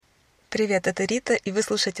Привет, это Рита, и вы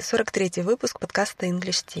слушаете 43-й выпуск подкаста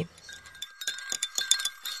English Tea.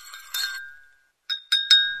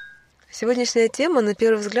 Сегодняшняя тема, на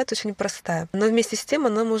первый взгляд, очень простая, но вместе с тем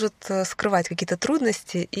она может скрывать какие-то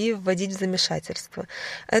трудности и вводить в замешательство.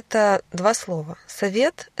 Это два слова —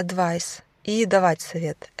 совет, advice, и давать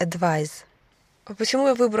совет, advise. Почему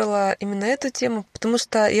я выбрала именно эту тему? Потому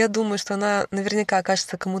что я думаю, что она наверняка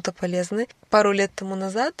окажется кому-то полезной. Пару лет тому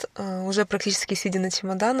назад, уже практически сидя на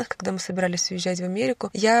чемоданах, когда мы собирались уезжать в Америку,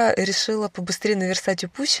 я решила побыстрее наверстать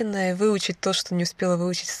упущенное, выучить то, что не успела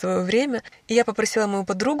выучить в свое время. И я попросила мою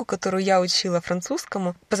подругу, которую я учила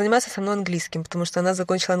французскому, позаниматься со мной английским, потому что она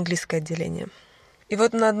закончила английское отделение. И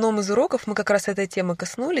вот на одном из уроков мы как раз этой темы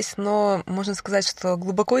коснулись, но можно сказать, что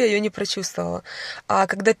глубоко я ее не прочувствовала. А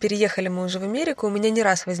когда переехали мы уже в Америку, у меня не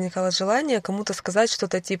раз возникало желание кому-то сказать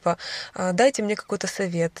что-то типа «дайте мне какой-то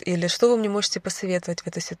совет» или «что вы мне можете посоветовать в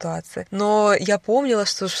этой ситуации». Но я помнила,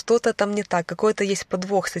 что что-то там не так, какой-то есть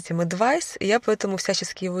подвох с этим advice, и я поэтому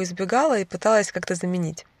всячески его избегала и пыталась как-то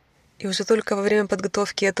заменить. И уже только во время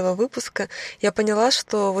подготовки этого выпуска я поняла,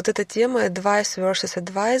 что вот эта тема advice versus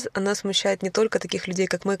advice, она смущает не только таких людей,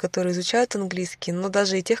 как мы, которые изучают английский, но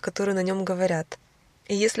даже и тех, которые на нем говорят.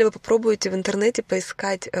 И если вы попробуете в интернете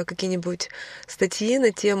поискать какие-нибудь статьи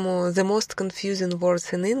на тему The Most Confusing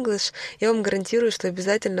Words in English, я вам гарантирую, что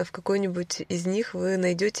обязательно в какой-нибудь из них вы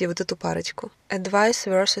найдете вот эту парочку. Advice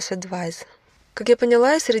versus advice. Как я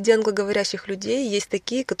поняла, среди англоговорящих людей есть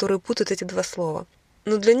такие, которые путают эти два слова.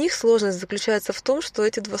 Но для них сложность заключается в том, что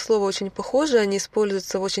эти два слова очень похожи, они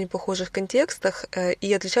используются в очень похожих контекстах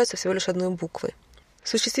и отличаются всего лишь одной буквой.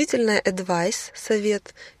 Существительное advice,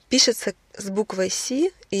 совет, пишется с буквой C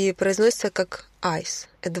и произносится как eyes,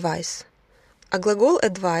 advice. А глагол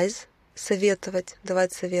advise, советовать,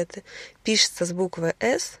 давать советы, пишется с буквой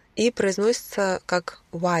S и произносится как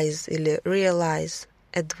wise или realize,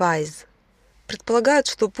 advise. Предполагают,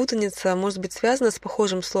 что путаница может быть связана с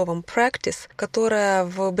похожим словом practice, которое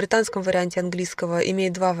в британском варианте английского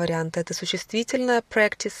имеет два варианта. Это существительное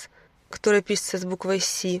practice, которое пишется с буквой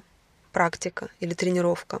C, практика или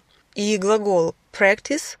тренировка. И глагол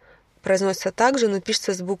practice произносится также, но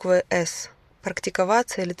пишется с буквой S,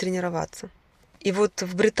 практиковаться или тренироваться. И вот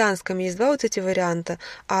в британском есть два вот эти варианта,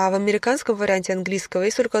 а в американском варианте английского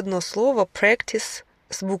есть только одно слово practice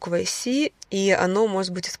с буквой C, и оно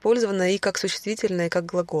может быть использовано и как существительное, и как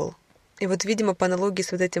глагол. И вот, видимо, по аналогии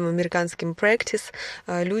с вот этим американским practice,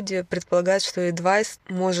 люди предполагают, что advice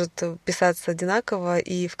может писаться одинаково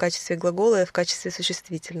и в качестве глагола, и в качестве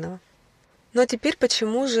существительного. Ну а теперь,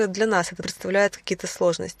 почему же для нас это представляет какие-то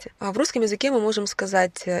сложности? В русском языке мы можем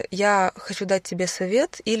сказать «я хочу дать тебе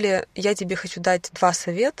совет» или «я тебе хочу дать два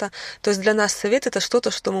совета». То есть для нас совет — это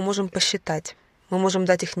что-то, что мы можем посчитать. Мы можем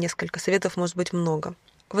дать их несколько, советов может быть много.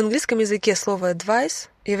 В английском языке слово advice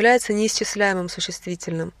является неисчисляемым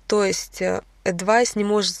существительным. То есть advice не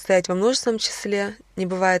может стоять во множественном числе, не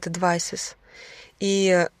бывает advices.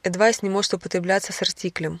 И advice не может употребляться с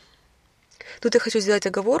артиклем. Тут я хочу сделать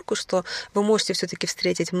оговорку, что вы можете все-таки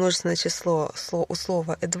встретить множественное число у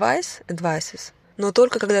слова advice, advices, но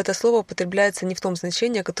только когда это слово употребляется не в том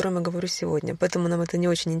значении, о котором я говорю сегодня. Поэтому нам это не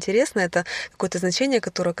очень интересно. Это какое-то значение,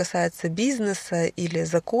 которое касается бизнеса или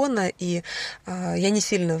закона. И я не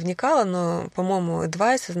сильно вникала, но, по-моему,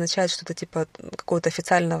 advice означает что-то типа какого-то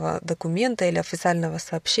официального документа или официального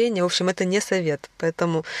сообщения. В общем, это не совет.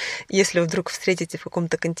 Поэтому, если вы вдруг встретите в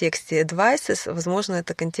каком-то контексте advices, возможно,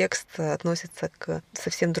 этот контекст относится к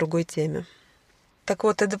совсем другой теме. Так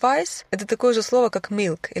вот, advice — это такое же слово, как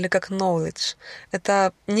milk или как knowledge.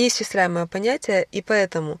 Это неисчисляемое понятие, и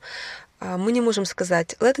поэтому мы не можем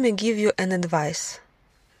сказать «let me give you an advice».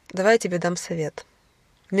 Давай я тебе дам совет.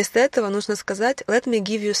 Вместо этого нужно сказать «let me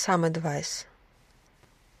give you some advice».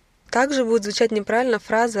 Также будет звучать неправильно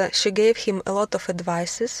фраза «she gave him a lot of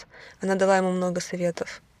advices». Она дала ему много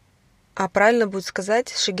советов. А правильно будет сказать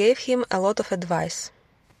 «she gave him a lot of advice».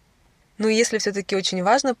 Ну и если все-таки очень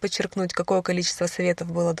важно подчеркнуть, какое количество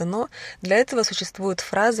советов было дано, для этого существует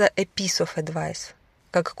фраза a piece of advice,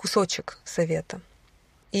 как кусочек совета.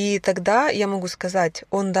 И тогда я могу сказать,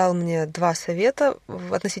 он дал мне два совета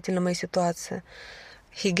относительно моей ситуации.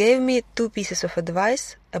 He gave me two pieces of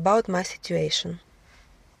advice about my situation.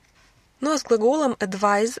 Ну а с глаголом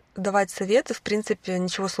advise, давать советы, в принципе,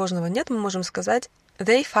 ничего сложного нет. Мы можем сказать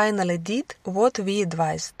they finally did what we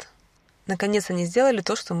advised. Наконец они сделали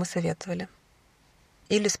то, что мы советовали.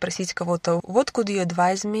 Или спросить кого-то «What could you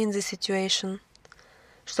advise me in this situation?»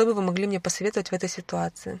 Что бы вы могли мне посоветовать в этой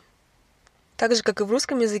ситуации? Так же, как и в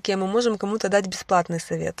русском языке, мы можем кому-то дать бесплатный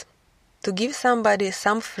совет. To give somebody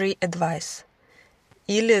some free advice.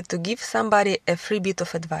 Или to give somebody a free bit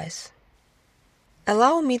of advice.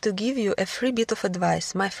 Allow me to give you a free bit of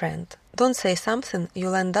advice, my friend. Don't say something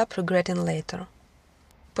you'll end up regretting later.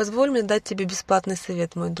 Позволь мне дать тебе бесплатный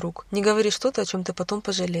совет, мой друг. Не говори что-то, о чем ты потом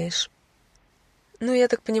пожалеешь. Ну, я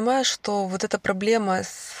так понимаю, что вот эта проблема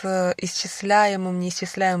с исчисляемым,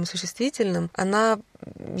 неисчисляемым существительным, она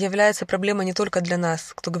является проблемой не только для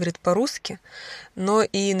нас, кто говорит по-русски, но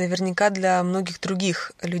и наверняка для многих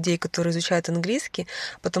других людей, которые изучают английский,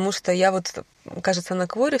 потому что я вот, кажется, на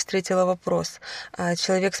Quora встретила вопрос.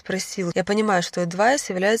 Человек спросил, я понимаю, что advice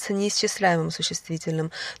является неисчисляемым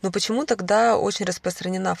существительным, но почему тогда очень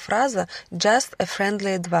распространена фраза just a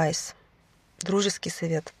friendly advice, дружеский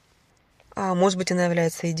совет? Может быть, она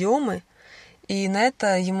является идиомой. И на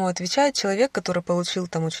это ему отвечает человек, который получил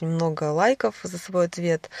там очень много лайков за свой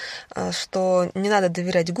ответ, что не надо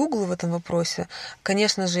доверять Гуглу в этом вопросе.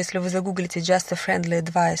 Конечно же, если вы загуглите just a friendly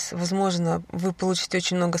advice, возможно, вы получите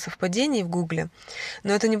очень много совпадений в Гугле,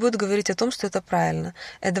 но это не будет говорить о том, что это правильно.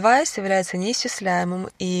 Advice является неисчисляемым,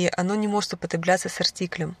 и оно не может употребляться с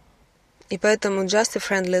артиклем. И поэтому just a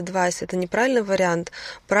friendly advice — это неправильный вариант.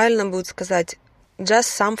 Правильно будет сказать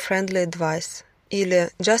just some friendly advice,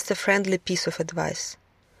 или just a friendly piece of advice,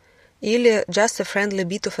 или just a friendly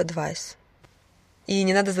bit of advice. И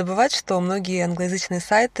не надо забывать, что многие англоязычные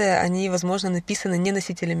сайты, они, возможно, написаны не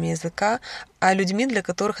носителями языка, а людьми, для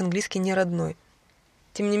которых английский не родной.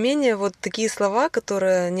 Тем не менее, вот такие слова,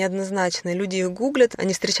 которые неоднозначны, люди их гуглят,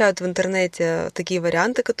 они встречают в интернете такие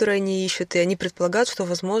варианты, которые они ищут, и они предполагают, что,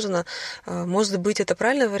 возможно, может быть, это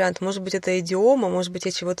правильный вариант, может быть, это идиома, может быть,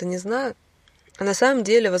 я чего-то не знаю. А на самом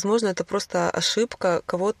деле, возможно, это просто ошибка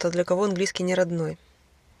кого-то, для кого английский не родной.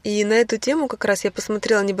 И на эту тему как раз я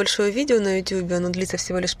посмотрела небольшое видео на YouTube, оно длится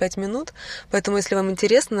всего лишь 5 минут, поэтому, если вам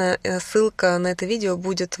интересно, ссылка на это видео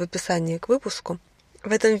будет в описании к выпуску.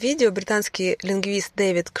 В этом видео британский лингвист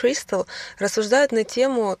Дэвид Кристал рассуждает на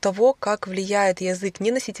тему того, как влияет язык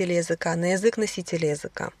не носителя языка на язык носителя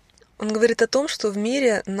языка. Он говорит о том, что в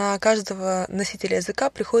мире на каждого носителя языка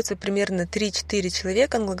приходится примерно 3-4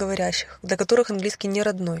 человека англоговорящих, для которых английский не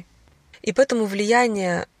родной. И поэтому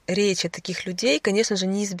влияние речи таких людей, конечно же,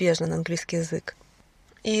 неизбежно на английский язык.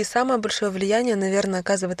 И самое большое влияние, наверное,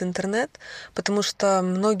 оказывает интернет, потому что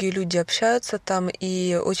многие люди общаются там,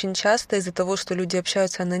 и очень часто из-за того, что люди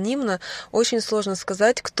общаются анонимно, очень сложно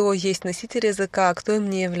сказать, кто есть носитель языка, а кто им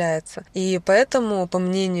не является. И поэтому, по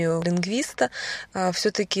мнению лингвиста,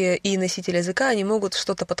 все-таки и носители языка, они могут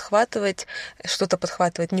что-то подхватывать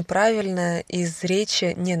неправильно из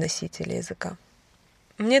речи не носителя языка.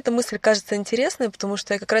 Мне эта мысль кажется интересной, потому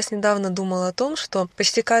что я как раз недавно думала о том, что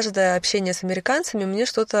почти каждое общение с американцами мне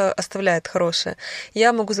что-то оставляет хорошее.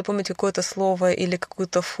 Я могу запомнить какое-то слово или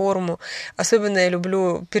какую-то форму. Особенно я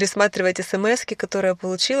люблю пересматривать смс-ки, которые я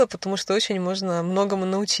получила, потому что очень можно многому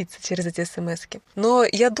научиться через эти смс-ки. Но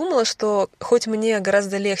я думала, что хоть мне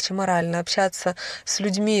гораздо легче морально общаться с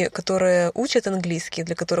людьми, которые учат английский,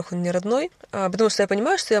 для которых он не родной, потому что я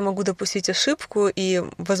понимаю, что я могу допустить ошибку, и,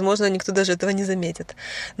 возможно, никто даже этого не заметит.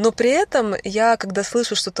 Но при этом я, когда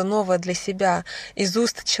слышу что-то новое для себя из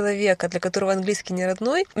уст человека, для которого английский не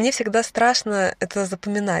родной, мне всегда страшно это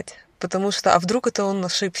запоминать. Потому что, а вдруг это он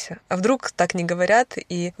ошибся? А вдруг так не говорят?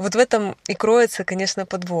 И вот в этом и кроется, конечно,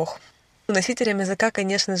 подвох. Носителям языка,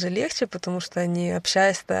 конечно же, легче, потому что они,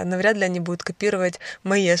 общаясь, навряд ли они будут копировать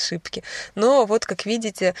мои ошибки. Но вот, как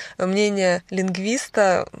видите, мнение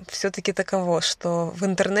лингвиста все-таки таково, что в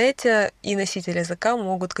интернете и носители языка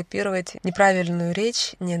могут копировать неправильную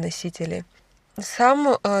речь не носителей.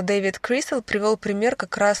 Сам Дэвид Кристал привел пример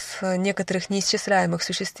как раз некоторых неисчисляемых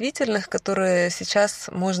существительных, которые сейчас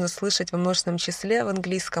можно слышать во множественном числе в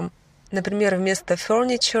английском. Например, вместо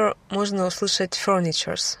furniture можно услышать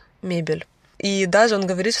furnitures — мебель. И даже он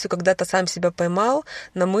говорит, что когда-то сам себя поймал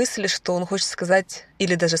на мысли, что он хочет сказать,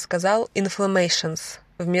 или даже сказал, inflammations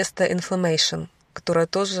вместо inflammation, которое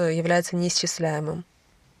тоже является неисчисляемым.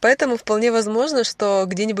 Поэтому вполне возможно, что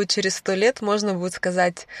где-нибудь через 100 лет можно будет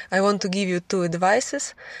сказать I want to give you 2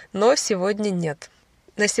 advices, но сегодня нет.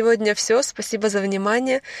 На сегодня все. Спасибо за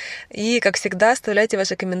внимание. И, как всегда, оставляйте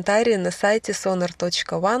ваши комментарии на сайте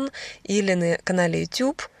sonar.one или на канале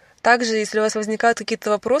YouTube. Также, если у вас возникают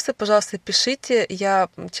какие-то вопросы, пожалуйста, пишите, я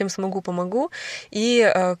чем смогу, помогу. И,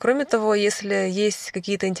 кроме того, если есть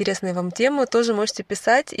какие-то интересные вам темы, тоже можете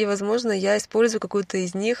писать, и, возможно, я использую какую-то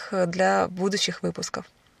из них для будущих выпусков.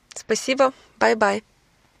 Спасибо, бай-бай.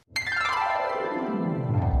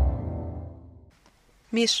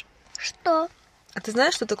 Миш. Что? А ты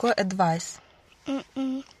знаешь, что такое advice?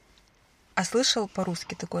 Mm-mm. А слышал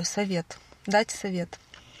по-русски такое совет? Дать совет.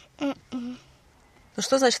 Mm-mm. Ну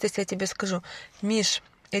что значит, если я тебе скажу: Миш,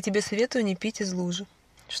 я тебе советую не пить из лужи?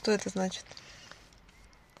 Что это значит?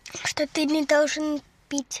 Что ты не должен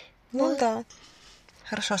пить. Ну да.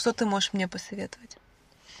 Хорошо, а что ты можешь мне посоветовать?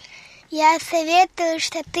 Я советую,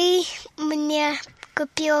 что ты мне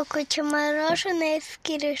купила кучу мороженого с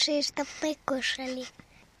Кирюшей, чтобы мы кушали.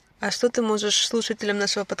 А что ты можешь слушателям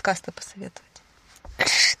нашего подкаста посоветовать?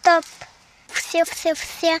 Чтоб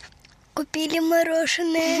все купили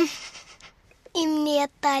мороженое и мне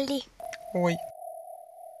дали. Ой.